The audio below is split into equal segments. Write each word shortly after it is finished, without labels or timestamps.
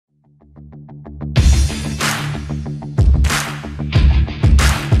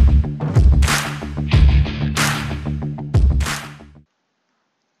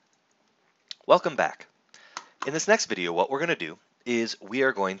Welcome back. In this next video, what we're going to do is we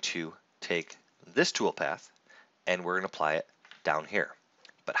are going to take this toolpath and we're going to apply it down here.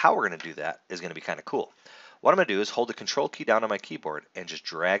 But how we're going to do that is going to be kind of cool. What I'm going to do is hold the control key down on my keyboard and just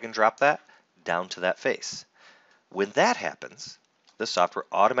drag and drop that down to that face. When that happens, the software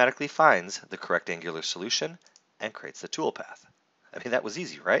automatically finds the correct angular solution and creates the toolpath. I mean, that was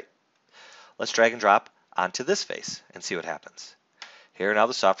easy, right? Let's drag and drop onto this face and see what happens. Here now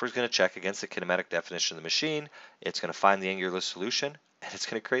the software is going to check against the kinematic definition of the machine. It's going to find the angular solution and it's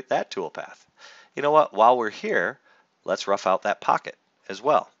going to create that toolpath. You know what? While we're here, let's rough out that pocket as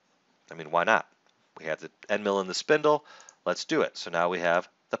well. I mean, why not? We have the end mill and the spindle. Let's do it. So now we have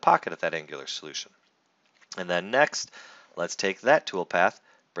the pocket of that angular solution. And then next, let's take that toolpath,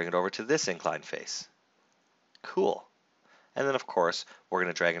 bring it over to this inclined face. Cool. And then of course, we're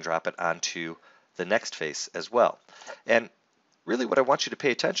going to drag and drop it onto the next face as well. And really what I want you to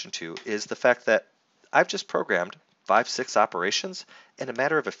pay attention to is the fact that I've just programmed 5-6 operations in a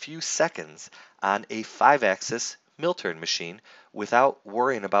matter of a few seconds on a 5-axis mill turn machine without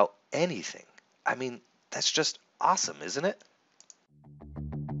worrying about anything. I mean, that's just awesome, isn't it?